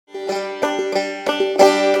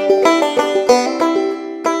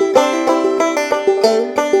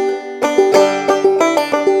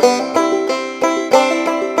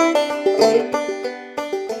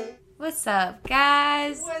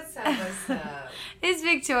It's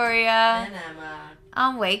Victoria. And Emma.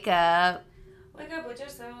 On Wake Up. Wake up with your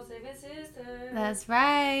soul-saving sister. That's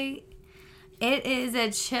right. It is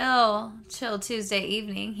a chill Tuesday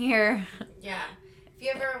evening here. Yeah. If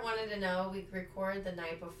you ever wanted to know, we record the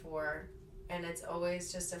night before, and it's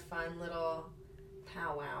always just a fun little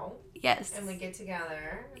powwow. Yes. And we get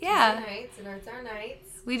together. Yeah. Tuesday nights, and it's our nights.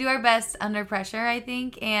 We do our best under pressure, I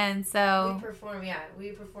think, and so...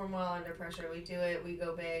 We perform well under pressure. We do it. We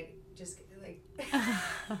go big. Just, like...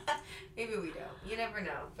 Maybe we don't. You never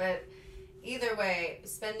know. But either way,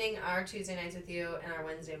 spending our Tuesday nights with you and our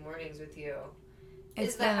Wednesday mornings with you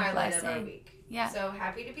is the highlight of our week. Yeah. So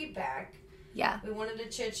happy to be back. Yeah. We wanted to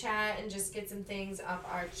chit-chat and just get some things off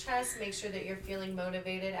our chest. Make sure that you're feeling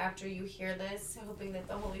motivated after you hear this. Hoping that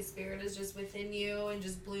the Holy Spirit is just within you and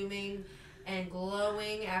just blooming and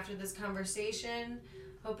glowing after this conversation.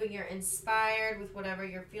 Hoping you're inspired with whatever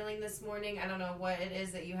you're feeling this morning. I don't know what it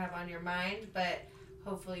is that you have on your mind, but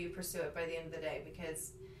hopefully you pursue it by the end of the day,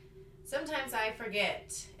 because sometimes I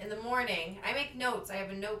forget. In the morning, I make notes. I have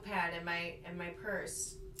a notepad in my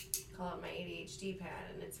purse. I call it my ADHD pad,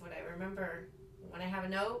 and it's what I remember when I have a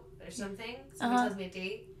note or something. Somebody tells me a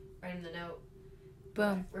date, write in the note.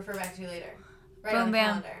 Boom. Refer back to you later. Write Boom, on the bam.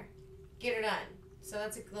 calendar. Get her done. So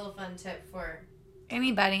that's a little fun tip for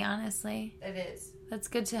anybody, honestly. it is. That's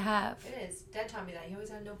good to have. It is. Dad taught me that. He always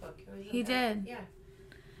had a notebook. He did. Yeah.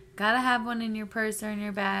 Gotta have one in your purse or in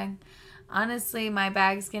your bag. Honestly, my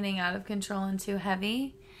bag's getting out of control and too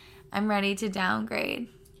heavy. I'm ready to downgrade.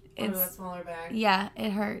 It's a smaller bag. Yeah,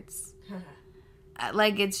 it hurts.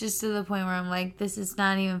 Like, it's just to the point where I'm like, this is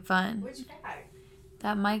not even fun. Which bag?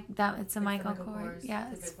 It's a Michael Kors.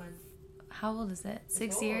 Yeah. It's a good one. How old is it?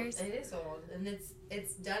 6 old. years? It is old, and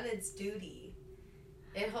it's done its duty.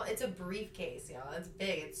 It's a briefcase, y'all. It's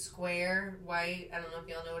big. It's square, white. I don't know if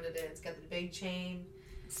y'all know what it is. It's got the big chain.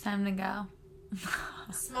 It's time to go.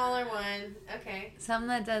 Smaller one. Okay. Something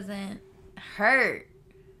that doesn't hurt.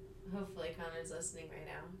 Hopefully Connor's listening right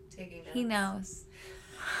now, taking notes. He knows.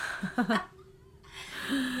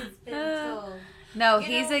 He's been told. No,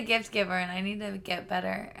 he's a gift giver, and I need to get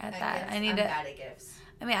better at that. I'm bad at gifts.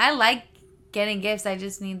 I mean, I like getting gifts. I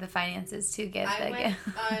just need the finances to get the gift.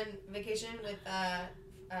 I went on vacation with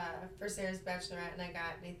for Sarah's bachelorette, and I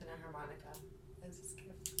got Nathan a harmonica as his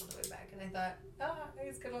gift on the way back. And I thought,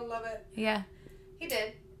 he's gonna love it. Yeah. He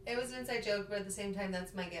did. It was an inside joke, but at the same time,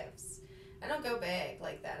 that's my gifts. I don't go big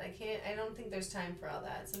like that. I don't think there's time for all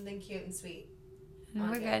that. Something cute and sweet.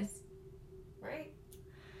 We're good. Right?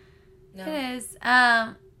 No. It is.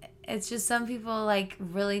 It's just some people, like,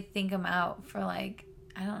 really think them out for, like,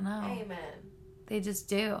 I don't know. Amen. They just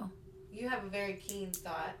do. You have a very keen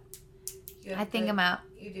thought. I think them out.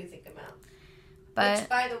 You do think them out. But, which,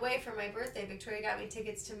 by the way, for my birthday, Victoria got me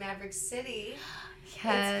tickets to Maverick City.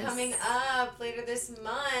 Yes. It's coming up later this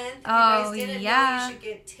month. If you Oh, guys didn't yeah. know, you should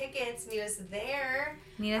get tickets. Meet us there.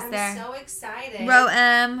 I'm there. so excited. Row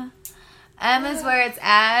M. M is where it's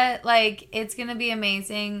at. Like, it's going to be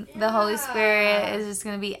amazing. Yeah. The Holy Spirit is just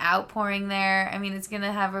going to be outpouring there. I mean, it's going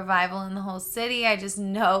to have revival in the whole city. I just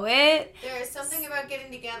know it. There is something about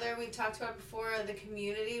getting together. We've talked about before, the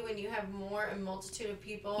community, when you have a multitude of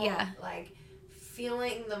people. Yeah. Like,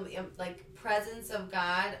 feeling the, like, presence of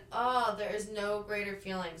God. Oh, there is no greater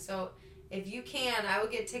feeling. So, if you can, I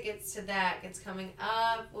would get tickets to that. It's coming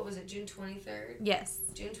up. What was it, June 23rd? Yes.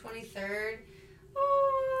 June 23rd.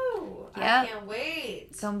 Ooh, Yep. I can't wait.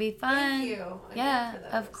 It's going to be fun. Thank you. Yeah,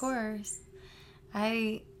 of course.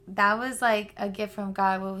 That was like a gift from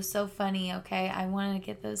God. What was so funny, okay? I wanted to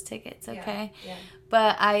get those tickets, okay? Yeah.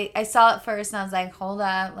 But I saw it first and I was like, hold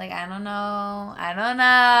up. Like, I don't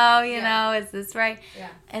know. You know, is this right? Yeah.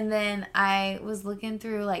 And then I was looking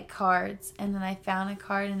through, like, cards. And then I found a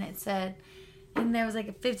card and it said, and there was like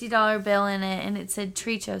a $50 bill in it. And it said,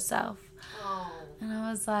 treat yourself. Oh. And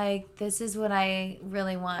I was like, this is what I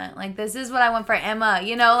really want. Like, this is what I want for Emma.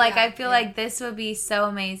 You know, like, I feel like this would be so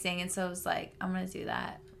amazing. And so I was like, I'm going to do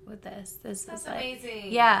that with this. That's like,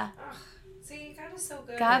 amazing. Yeah. Ugh. See, God is so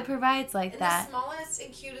good. God provides like that. In the smallest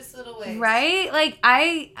and cutest little ways. Right? Like,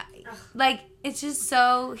 like, it's just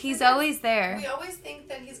so, he's always there. We always think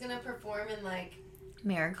that he's going to perform in, like,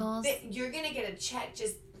 miracles. You're going to get a check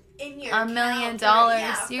just in your $1 million.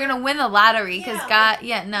 Yeah, you're going to win the lottery because God,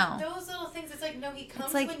 no. Those little things, it's like, no, he comes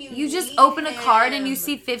it's like, when you just need open a him. card and you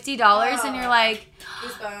see $50 and you're like,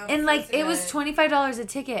 goosebumps. and like, That's it was $25 a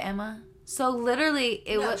ticket, Emma. So literally,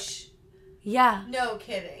 it was, yeah. No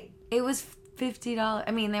kidding. It was $50.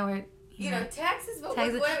 I mean, they were, taxes, but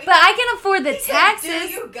taxes. But I can afford the taxes. Said,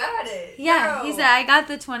 dude, you got it. Yeah, Girl. He said, I got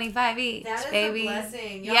the 25 each, that is baby. A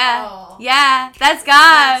blessing, y'all. Yeah, that's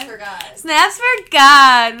God. Snaps for God. Snaps for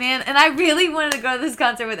God, man. And I really wanted to go to this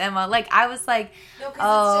concert with Emma. Like, I was like, no,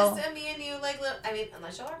 because it's just me and you. Like,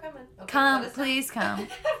 unless y'all are coming. Okay, come, please come.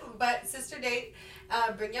 But sister date,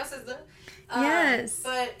 bring your sister. Yes.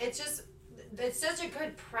 But it's such a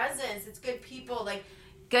good presence. It's good people. Like,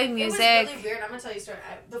 good music. It was really weird. I'm going to tell you a story.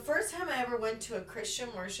 The first time I ever went to a Christian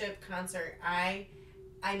worship concert, I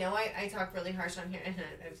know I talk really harsh on here, and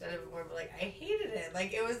I've said it before, but, like, I hated it.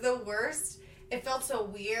 Like, it was the worst. It felt so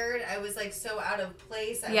weird. I was, like, so out of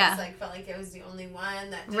place. I was, like, felt like I was the only one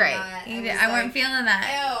that did not. I wasn't feeling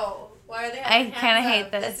that. Ew. Why are they having I kind of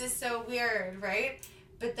hate this. This is so weird, right?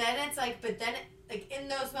 But then it's like, in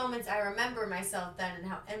those moments, I remember myself then and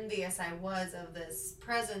how envious I was of this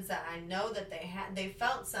presence that I know that they had. They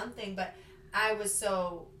felt something, but I was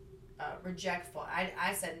so rejectful.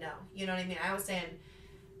 I said no. You know what I mean? I was saying,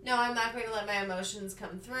 no, I'm not going to let my emotions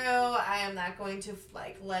come through. I am not going to,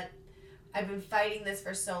 I've been fighting this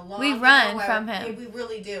for so long. We run from him. We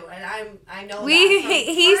really do, and I know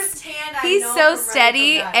firsthand. He's so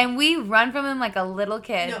steady, and we run from him like a little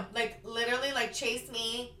kid. No, like literally, like chase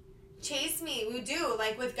me. We do,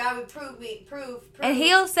 like with God, we prove. And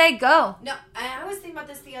He'll say go. No, I was thinking about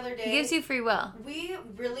this the other day. He gives you free will. We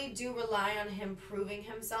really do rely on Him proving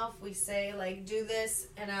Himself. We say like, do this,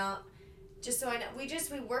 and I'll. Just so I know,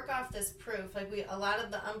 we work off this proof. Like a lot of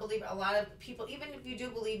the unbeliever, a lot of people, even if you do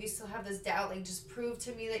believe, you still have this doubt. Like, just prove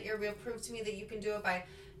to me that you're real. Prove to me that you can do it by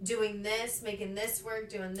doing this, making this work,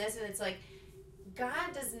 doing this. And it's like,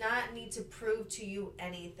 God does not need to prove to you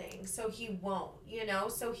anything. So He won't,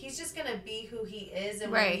 So He's just going to be who He is.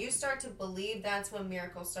 And when you start to believe, that's when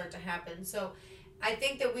miracles start to happen. So I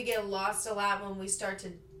think that we get lost a lot when we start to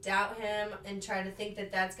doubt Him and try to think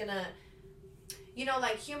that that's going to...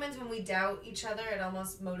 like humans, when we doubt each other, it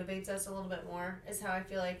almost motivates us a little bit more, is how I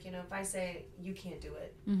feel like, if I say, you can't do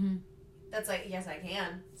it, that's like, yes, I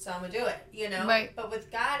can, so I'm going to do it, Right. But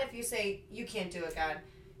with God, if you say, you can't do it, God,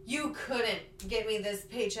 you couldn't get me this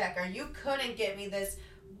paycheck, or you couldn't get me this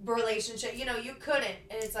relationship, you couldn't,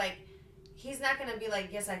 and it's like, He's not going to be like,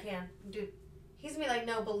 yes, I can, dude. He's going to be like,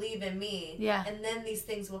 no, believe in me. Yeah. And then these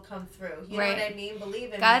things will come through. You know what I mean? Believe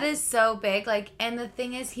in me. God is so big. And the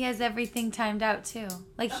thing is, He has everything timed out, too.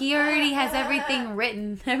 He already has everything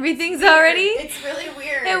written. Everything's already. It's really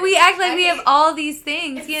weird. And we act like we have all these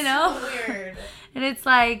things, It's so weird. And it's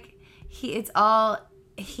like,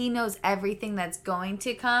 He knows everything that's going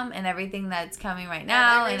to come and everything that's coming right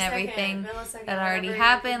now and everything that already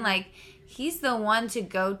happened. He's the one to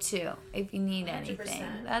go to if you need 100%. Anything.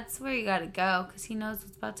 That's where you got to go because He knows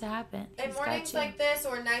what's about to happen. And mornings like this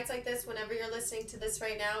or nights like this, whenever you're listening to this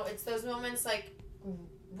right now, it's those moments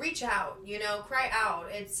reach out, cry out.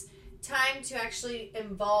 It's time to actually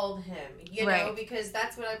involve Him, know, because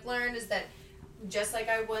that's what I've learned is that just like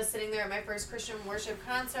I was sitting there at my first Christian worship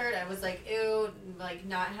concert, I was like, ew,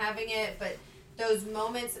 not having it, but those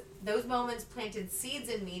moments planted seeds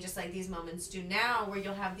in me, just like these moments do now, where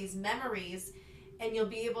you'll have these memories and you'll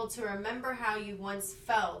be able to remember how you once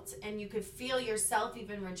felt, and you could feel yourself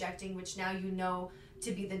even rejecting, which now you know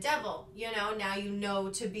to be the devil, now you know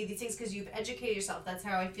to be these things because you've educated yourself. That's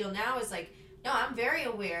how I feel now, is like, no, I'm very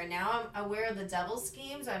aware. Now I'm aware of the devil's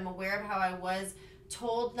schemes. I'm aware of how I was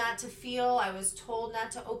told not to feel. I was told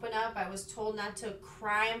not to open up. I was told not to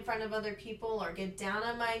cry in front of other people or get down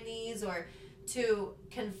on my knees or to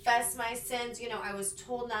confess my sins. I was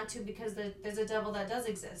told not to because there's a devil that does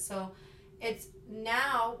exist. So it's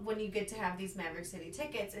now when you get to have these Maverick City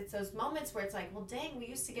tickets, it's those moments where it's like, well, dang, we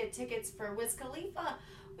used to get tickets for Wiz Khalifa.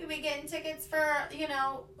 We'd be getting tickets for,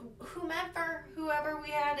 whoever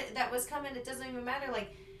we had that was coming. It doesn't even matter.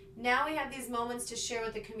 Now we have these moments to share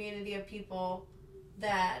with the community of people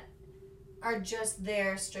that are just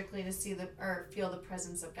there strictly to see or feel the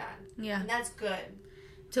presence of God. Yeah. And that's good.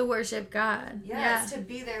 To worship God. Yes, to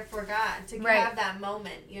be there for God, to have that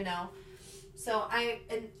moment, So I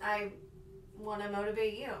want to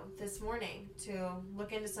motivate you this morning to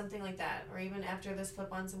look into something like that, or even after this,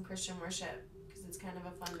 flip on some Christian worship, because it's kind of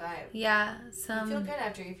a fun vibe. Yeah. You feel good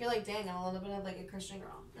after. You feel like, dang, I'm a little bit of a Christian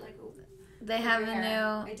girl. You're like, ooh. They have the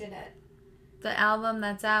I did it. The album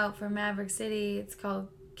that's out for Maverick City, it's called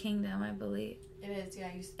Kingdom, I believe. It is, yeah.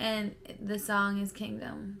 And the song is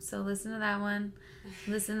Kingdom. So listen to that one.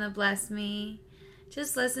 Listen to Bless Me.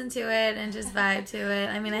 Just listen to it and just vibe to it.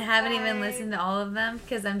 I mean, I haven't even listened to all of them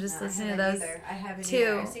because I'm just listening to those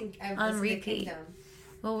two on repeat.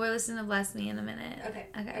 Well, we're listening to Bless Me in a minute.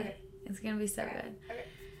 Okay. It's going to be so good. Okay.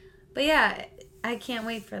 But yeah, I can't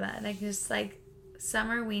wait for that. I can just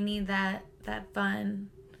summer we need that fun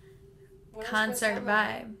What else for concert summer?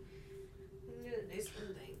 vibe. We need to do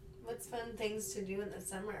something. What's fun things to do in the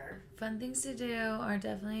summer? Fun things to do are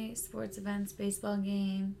definitely sports events, baseball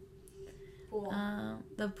game, Pool.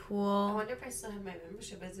 the I pool. wonder if I still have my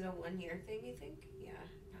membership. Is it a 1-year thing, you think? Yeah,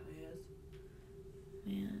 probably is.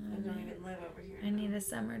 Man, I don't even live over here. I need a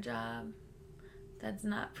summer job that's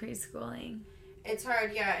not preschooling. It's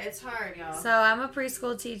hard, yeah. It's hard, y'all. So I'm a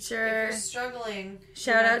preschool if teacher. you're struggling,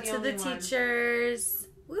 Shout you're out not to the only one. teachers.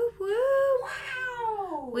 Woo woo.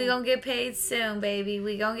 Wow. We gonna get paid soon, baby.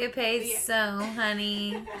 We gonna get paid soon,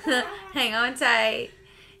 honey. Hang on tight.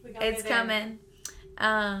 It's coming.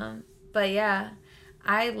 But yeah,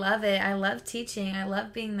 I love it. I love teaching. I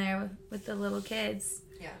love being there with the little kids.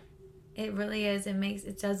 Yeah. It really is.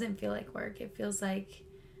 It doesn't feel like work. It feels like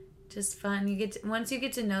just fun. Once you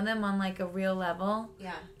get to know them on like a real level.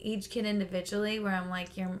 Yeah. Each kid individually, where I'm like,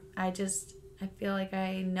 I feel like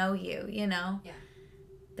I know you, you know? Yeah.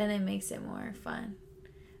 Then it makes it more fun.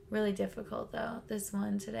 Really difficult though. This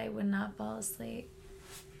one today would not fall asleep.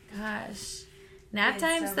 Gosh. Nap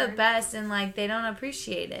time's the best, and like they don't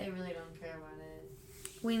appreciate it. They really don't care about it.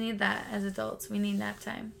 We need that as adults. We need nap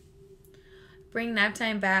time. Bring nap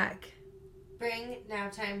time back. Bring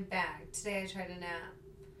nap time back. Today I tried to nap,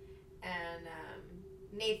 and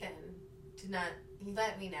Nathan did not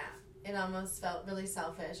let me nap. It almost felt really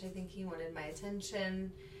selfish. I think he wanted my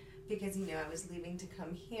attention because he knew I was leaving to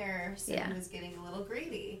come here, so Yeah. he was getting a little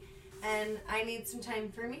greedy. And I need some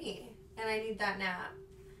time for me, and I need that nap.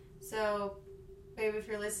 So, babe, if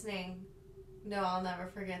you're listening, no, I'll never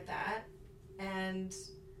forget that. And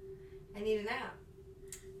I need a nap.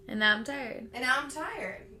 And now I'm tired. And now I'm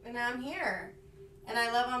tired. And now I'm here. And I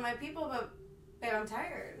love all my people, but, babe, I'm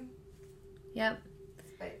tired. Yep.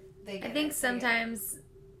 But they get I it. think They sometimes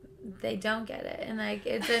they don't get it, and like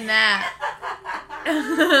it's a nap.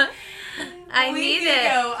 I we need can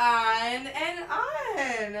it. go on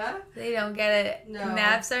and on. They don't get it. No.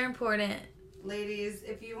 Naps are important. Ladies,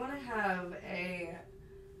 if you want to have a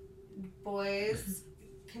boys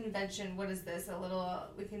convention, what is this?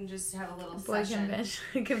 We can just have a little Boy session.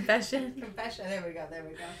 confession. Confession. There we go.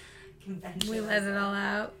 Convention. We let it all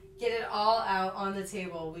out. Get it all out on the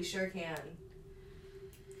table. We sure can.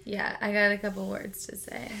 Yeah, I got a couple words to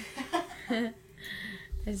say. I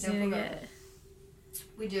just need to get.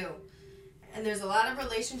 We do. And there's a lot of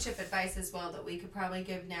relationship advice as well that we could probably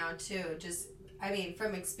give now too.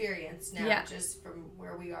 From experience now, Yeah. just from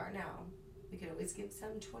where we are now. We could always give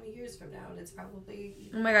some 20 years from now, and it's probably...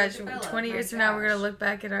 Oh my gosh, developed. 20 years from now, we're going to look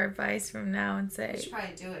back at our advice from now and We say, should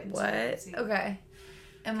probably do it. what? See. Okay.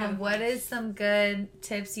 Emma, Kind of what nice. is some good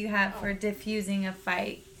tips you have for diffusing a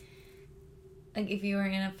fight? Like if you were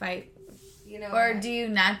in a fight. Or do you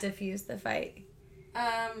not diffuse the fight?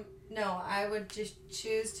 No, I would just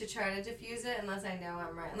choose to try to diffuse it unless I know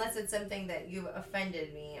I'm right. Unless it's something that you've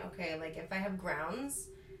offended me, okay? Like if I have grounds...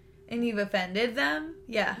 And you've offended them?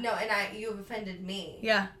 Yeah. No, and you've offended me.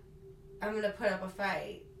 Yeah. I'm going to put up a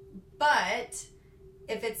fight. But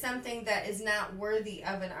if it's something that is not worthy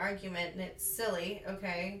of an argument and it's silly,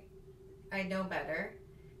 okay, I know better.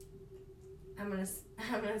 I'm going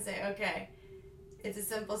to say, okay, it's a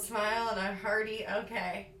simple smile and a hearty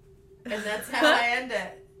okay. And that's how I end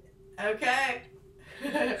it. Okay.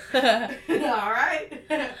 All right.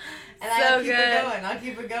 And So I'll keep good. it going. I'll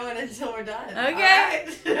keep it going until we're done. Okay.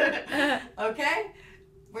 All right. Okay.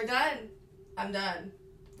 We're done. I'm done.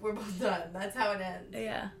 We're both done. That's how it ends.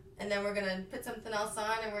 Yeah. And then we're going to put something else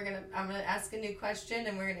on and I'm going to ask a new question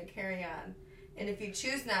and we're going to carry on. And if you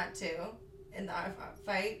choose not to, and the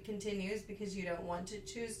fight continues because you don't want to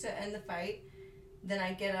choose to end the fight, then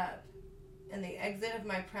I get up. And the exit of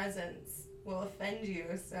my presence will offend you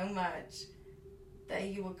so much that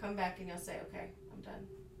you will come back and you'll say, okay, I'm done.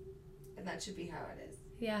 And that should be how it is.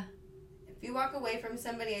 Yeah. If you walk away from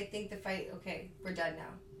somebody, I think the fight, okay, we're done now.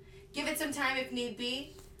 Give it some time if need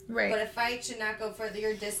be. Right. But a fight should not go further.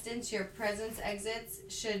 Your distance, your presence exits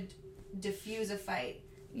should diffuse a fight.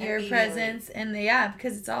 Your presence and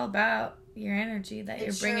because it's all about your energy that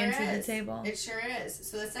you're bringing to the table. It sure is.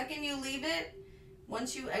 So the second you leave it,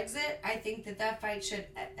 once you exit, I think that fight should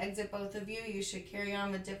exit both of you. You should carry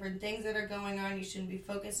on with different things that are going on. You shouldn't be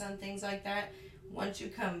focused on things like that. Once you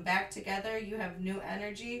come back together, you have new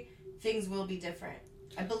energy. Things will be different.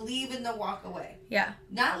 I believe in the walk away. Yeah.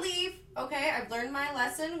 Not leave. Okay, I've learned my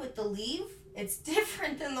lesson with the leave. It's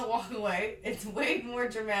different than the walk away. It's way more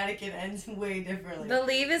dramatic and ends way differently. The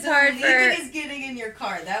leave is hard for... Leaving is getting in your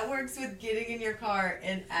car. That works with getting in your car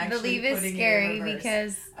and actually The leave is putting scary it in reverse.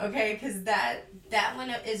 because... Okay, because that one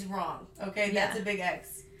is wrong. Okay, that's a big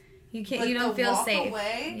X. You can't. You don't feel safe.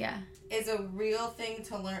 Away yeah. is a real thing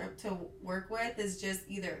to learn to work with. Is just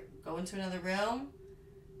either go into another room,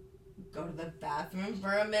 go to the bathroom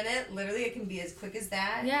for a minute. Literally, it can be as quick as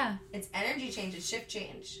that. Yeah. It's energy change. It's shift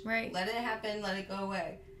change. Right. Let it happen. Let it go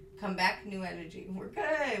away. Come back, new energy. We're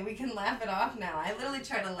good. We can laugh it off now. I literally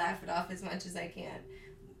try to laugh it off as much as I can.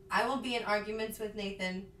 I will be in arguments with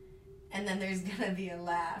Nathan, and then there's going to be a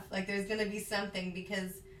laugh. Like, there's going to be something,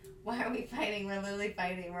 because why are we fighting? We're literally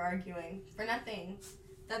fighting. We're arguing for nothing.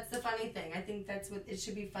 That's the funny thing. I think that's what it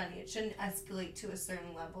should be funny. It shouldn't escalate to a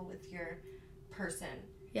certain level with your person.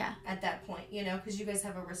 Yeah. At that point, you know, because you guys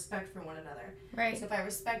have a respect for one another. Right. So if I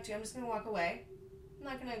respect you, I'm just going to walk away. I'm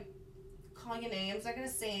not going to call you names. I'm not going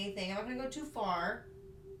to say anything. I'm not going to go too far.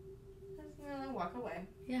 I'm just going to walk away.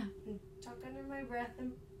 Yeah. And talk under my breath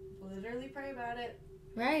and literally pray about it.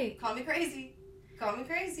 Right. Call me crazy. Call me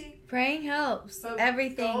crazy. Praying helps. So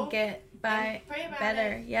everything get by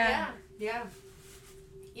better. It. Yeah. Yeah.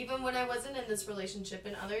 Even when I wasn't in this relationship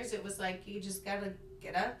and others, it was like, you just got to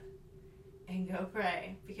get up and go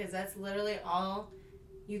pray, because that's literally all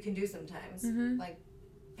you can do sometimes. Mm-hmm. Like,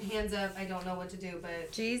 hands up, I don't know what to do,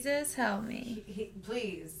 but Jesus, help me.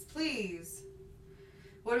 Please.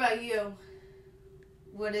 What about you?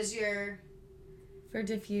 What is your... For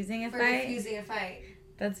diffusing a fight?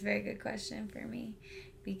 That's a very good question for me,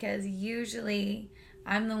 because usually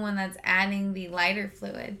I'm the one that's adding the lighter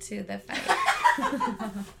fluid to the fight.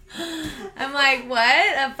 I'm like,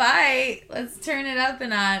 what? A fight? Let's turn it up a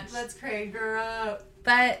notch. Let's crank her up.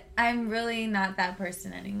 But I'm really not that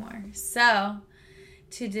person anymore. So,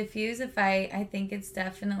 to diffuse a fight, I think it's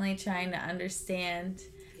definitely trying to understand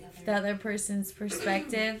the other person's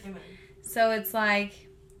perspective. So it's like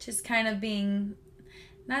just kind of being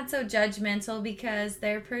not so judgmental, because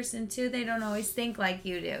they're a person too. They don't always think like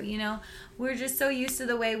you do. You know, we're just so used to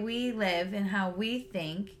the way we live and how we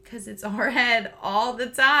think, because it's our head all the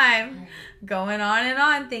time, going on and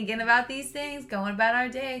on, thinking about these things, going about our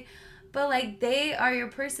day. But like, they are your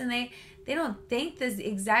person. They don't think the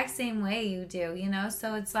exact same way you do, you know?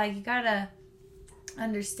 So it's like, you gotta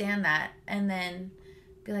understand that and then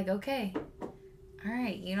be like, okay, all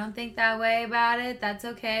right, you don't think that way about it. That's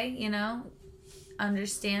okay, you know?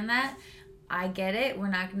 Understand that. I get it. We're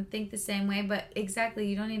not going to think the same way, but exactly,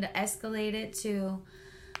 you don't need to escalate it to,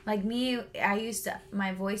 like me,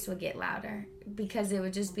 my voice would get louder because it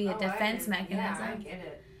would just be a defense mechanism. Yeah, I get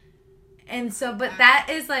it. And so, but that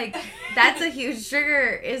is like, that's a huge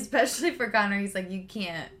trigger, especially for Connor. He's like, you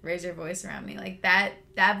can't raise your voice around me. Like that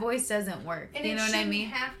voice doesn't work. And you know what I mean?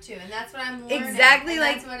 Have to, and that's what I'm learning. Exactly, and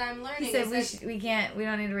like that's what I'm learning. He said we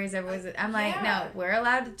don't need to raise our voices. I'm like, no, we're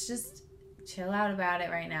allowed to just chill out about it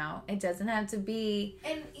right now. It doesn't have to be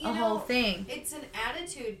a whole thing. It's an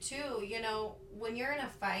attitude too. You know, when you're in a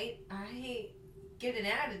fight, I get an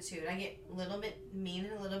attitude. I get a little bit mean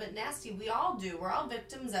and a little bit nasty. We all do. We're all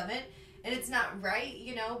victims of it. And it's not right,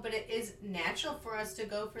 you know, but it is natural for us to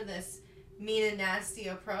go for this mean and nasty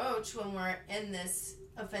approach when we're in this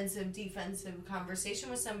offensive, defensive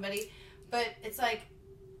conversation with somebody. But it's like,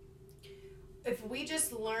 if we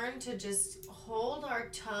just learn to just hold our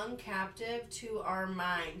tongue captive to our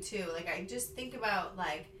mind, too. Like, I just think about,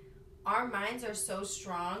 like, our minds are so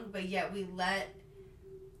strong, but yet we let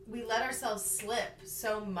ourselves slip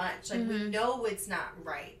so much. Like, we know it's not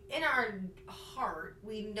right. In our heart,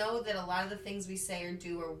 we know that a lot of the things we say or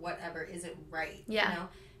do or whatever isn't right. Yeah. You know?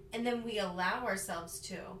 And then we allow ourselves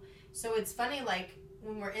to. So it's funny, like,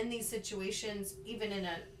 when we're in these situations, even in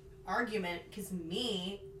an argument, because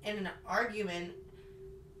me, in an argument,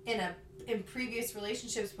 in previous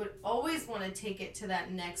relationships, would always want to take it to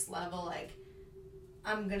that next level. Like,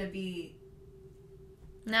 I'm going to be...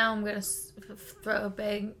 Now I'm going to throw a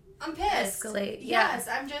big... I'm pissed. Escalate. Yes,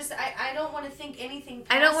 I'm just... I don't want to think anything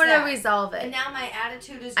past I don't want to resolve it. And now my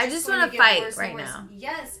attitude is I just want to fight right now.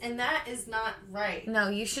 Yes, and that is not right. No,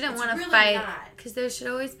 you shouldn't want to really fight. Because there should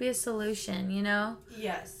always be a solution, you know?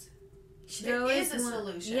 Yes. There is a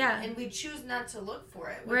solution. Yeah. And we choose not to look for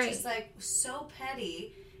it, which is like so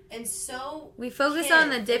petty and so... We focus on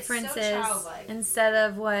the differences instead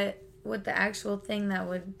of what the actual thing that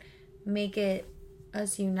would make it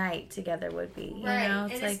us unite together would be. You know?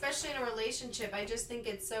 It's and like, especially in a relationship, I just think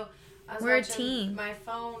it's so... I was we're watching a team. My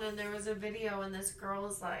phone, and there was a video, and this girl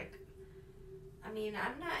was like, I mean,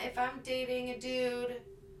 if I'm dating a dude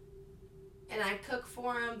and I cook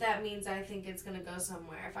for him, that means I think it's going to go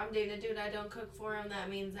somewhere. If I'm dating a dude I don't cook for him, that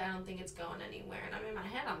means I don't think it's going anywhere. And I'm in my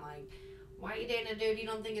head, I'm like, why are you dating a dude you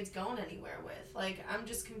don't think it's going anywhere with? Like, I'm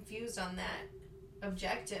just confused on that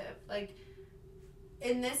objective. Like,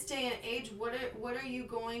 in this day and age, what are you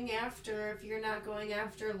going after if you're not going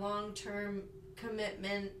after long-term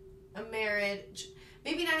commitment a marriage,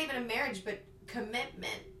 maybe not even a marriage, but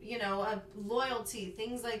commitment, you know, a loyalty,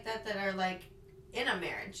 things like that are like in a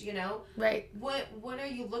marriage, you know? Right. What are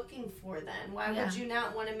you looking for then? Why would you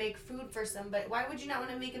not want to make food for somebody? Why would you not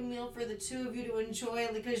want to make a meal for the two of you to enjoy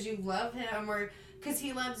because you love him or because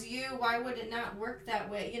he loves you? Why would it not work that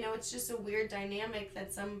way? You know, it's just a weird dynamic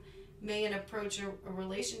that some may approach a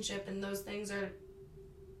relationship, and those things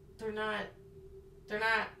they're not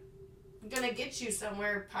gonna get you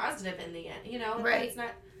somewhere positive in the end, you know? Right. It's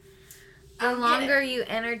not. The longer you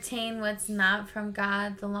entertain what's not from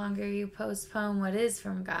God, the longer you postpone what is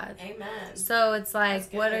from God. Amen. So it's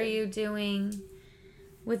like, what are you doing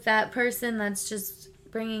with that person that's just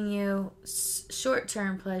bringing you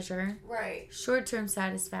short-term pleasure, right? Short-term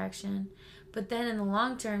satisfaction, but then in the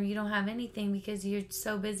long term, you don't have anything because you're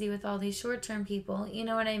so busy with all these short-term people. You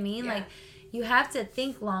know what I mean? Yeah. Like, you have to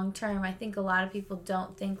think long-term. I think a lot of people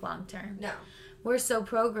don't think long-term. No. We're so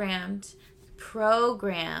programmed.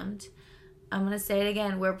 I'm going to say it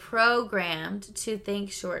again. We're programmed to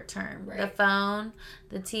think short term. Right. The phone,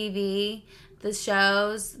 the TV, the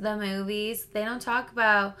shows, the movies. They don't talk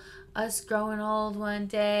about us growing old one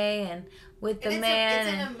day and with the man.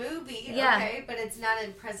 It's in a movie, okay, but it's not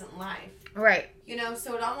in present life. Right. You know,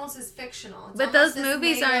 so it almost is fictional. It's but those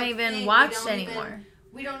movies aren't even watched anymore.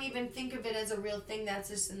 We don't even think of it as a real thing. That's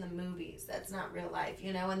just in the movies. That's not real life,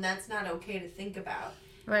 you know, and that's not okay to think about.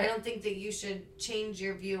 Right. I don't think that you should change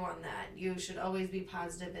your view on that. You should always be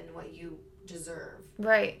positive in what you deserve.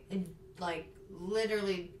 Right. And, like,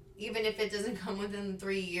 literally, even if it doesn't come within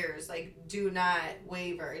 3 years, like, do not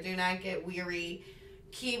waver. Do not get weary.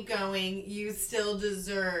 Keep going. You still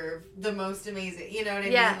deserve the most amazing. You know what I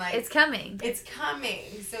mean? Like, it's coming. It's coming.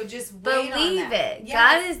 So just wait Believe on that. it. Yes.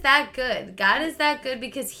 God is that good. God is that good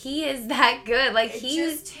because He is that good. Like, it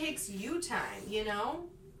just takes you time, you know?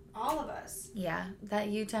 All of us. Yeah, that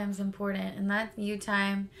you time's important. And that you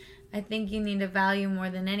time, I think you need to value more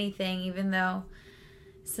than anything, even though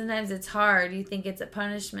sometimes it's hard. You think it's a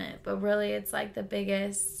punishment, but really it's like the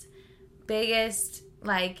biggest,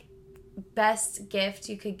 like, best gift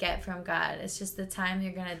you could get from God. It's just the time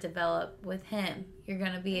you're going to develop with Him. You're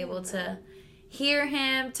going to be able to hear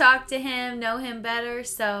Him, talk to Him, know Him better.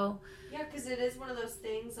 So yeah, because it is one of those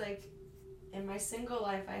things, like, in my single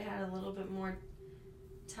life, I had a little bit more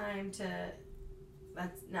time to,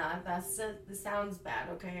 this sounds bad,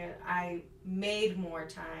 okay? I made more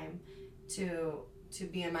time to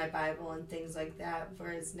be in my Bible and things like that,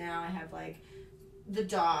 whereas now I have, like, the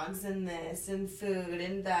dogs and this and food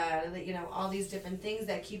and that, you know, all these different things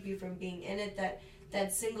that keep you from being in it,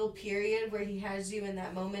 that single period where He has you in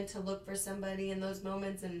that moment to look for somebody in those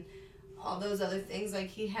moments and all those other things. Like,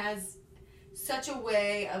 He has such a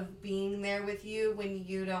way of being there with you when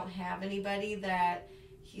you don't have anybody that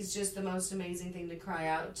He's just the most amazing thing to cry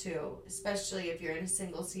out to, especially if you're in a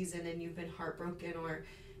single season and you've been heartbroken or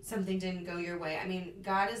something didn't go your way. I mean,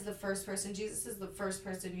 God is the first person, Jesus is the first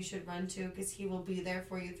person you should run to because He will be there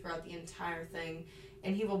for you throughout the entire thing.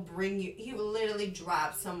 And He will He will literally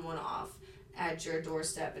drop someone off at your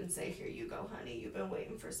doorstep and say, here you go, honey, you've been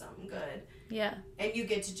waiting for something good. yeah. And you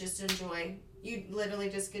get to just enjoy. You literally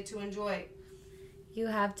just get to enjoy. You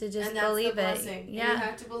have to just and that's believe the blessing. it. Yeah. And you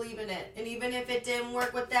have to believe in it. And even if it didn't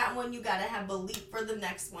work with that one, you got to have belief for the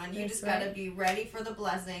next one. You just got to be ready for the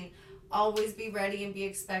blessing. Always be ready and be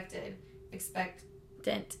expected.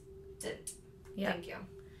 Expectant. Yeah. Thank you.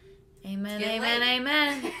 Amen, amen,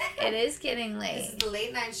 amen. It is getting late. This is the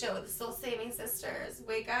late night show with the Soul Saving Sisters.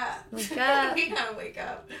 Wake up. Wake up. We gotta wake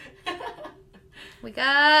up. Wake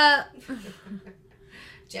up.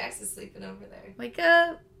 Jax is sleeping over there. Wake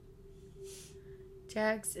up.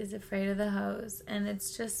 Jax is afraid of the hose, and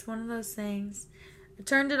it's just one of those things. I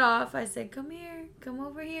turned it off. I said, come here. Come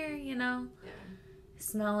over here, you know. Yeah.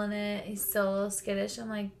 Smelling it. He's still a little skittish. I'm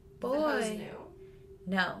like, boy. The hose new?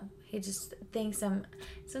 No. He just thinks I'm...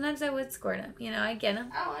 Sometimes I would squirt him. You know, I get him.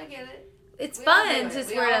 Oh, I get it. It's We all fun do to it.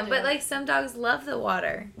 We squirt all him, do but it. like some dogs love the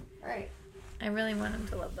water. Right. I really want him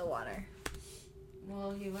to love the water.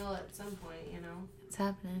 Well, he will at some point, you know. It's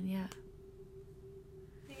happening, yeah.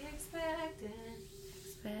 Be expected.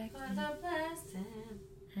 For the blessing.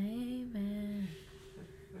 Amen.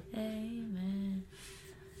 Amen.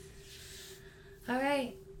 All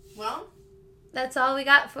right. Well, that's all we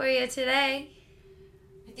got for you today.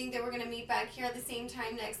 I think that we're going to meet back here at the same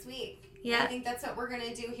time next week. Yeah. I think that's what we're going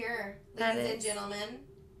to do here, That ladies and is. gentlemen.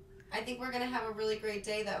 I think we're going to have a really great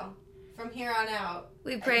day, though. From here on out.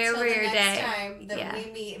 We pray until over the your next day. time that Yeah.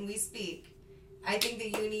 we meet and we speak. I think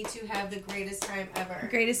that you need to have the greatest time ever.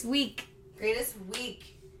 Greatest week. Greatest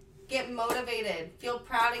week. Get motivated. Feel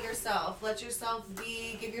proud of yourself. Let yourself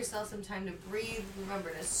be. Give yourself some time to breathe. Remember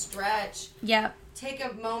to stretch. Yep. Take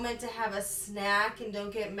a moment to have a snack and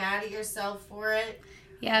don't get mad at yourself for it.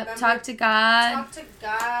 Yep. Remember, Talk to God. Talk to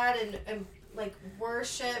God and like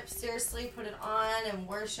worship. Seriously, put it on and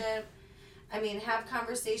worship. I mean, have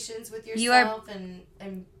conversations with yourself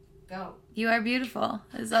and go. You are beautiful.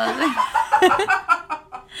 Is all.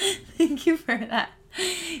 Thank you for that.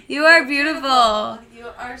 You are beautiful. You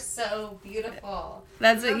are so beautiful.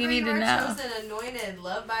 That's what you need to know. You are chosen, anointed,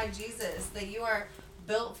 loved by Jesus. That you are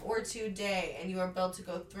built for today, and you are built to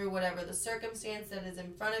go through whatever the circumstance that is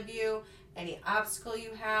in front of you, any obstacle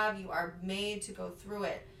you have. You are made to go through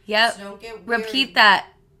it. Yep. So don't get weary. Repeat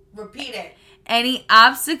that. Repeat it. Any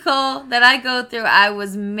obstacle that I go through, I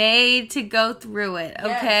was made to go through it.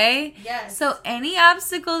 Okay? Yes. So any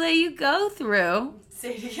obstacle that you go through,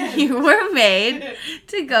 say it again. You were made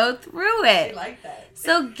to go through it. I like that.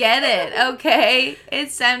 So get it, okay?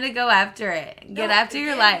 It's time to go after it. Get after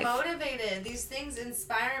your life. Motivated. These things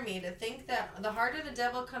inspire me to think that the harder the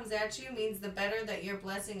devil comes at you means the better that your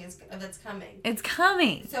blessing is that's coming. It's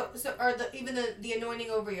coming. So or even the anointing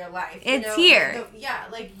over your life. It's here.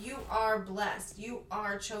 Like you are blessed. You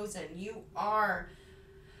are chosen. You are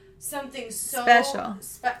something so special.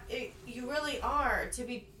 You really are to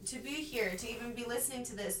be here, to even be listening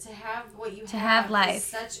to this, to have what you have life. Is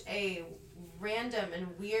such a random and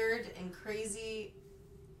weird and crazy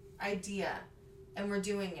idea, and we're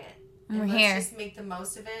doing it. And we're let's here. Just make the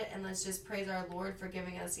most of it, and let's just praise our Lord for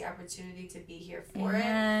giving us the opportunity to be here for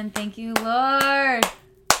Amen. it. Thank you, Lord.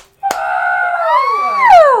 Woo!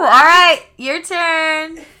 All right, your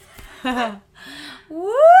turn.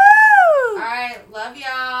 Woo! All right, love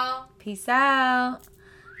y'all. Peace out.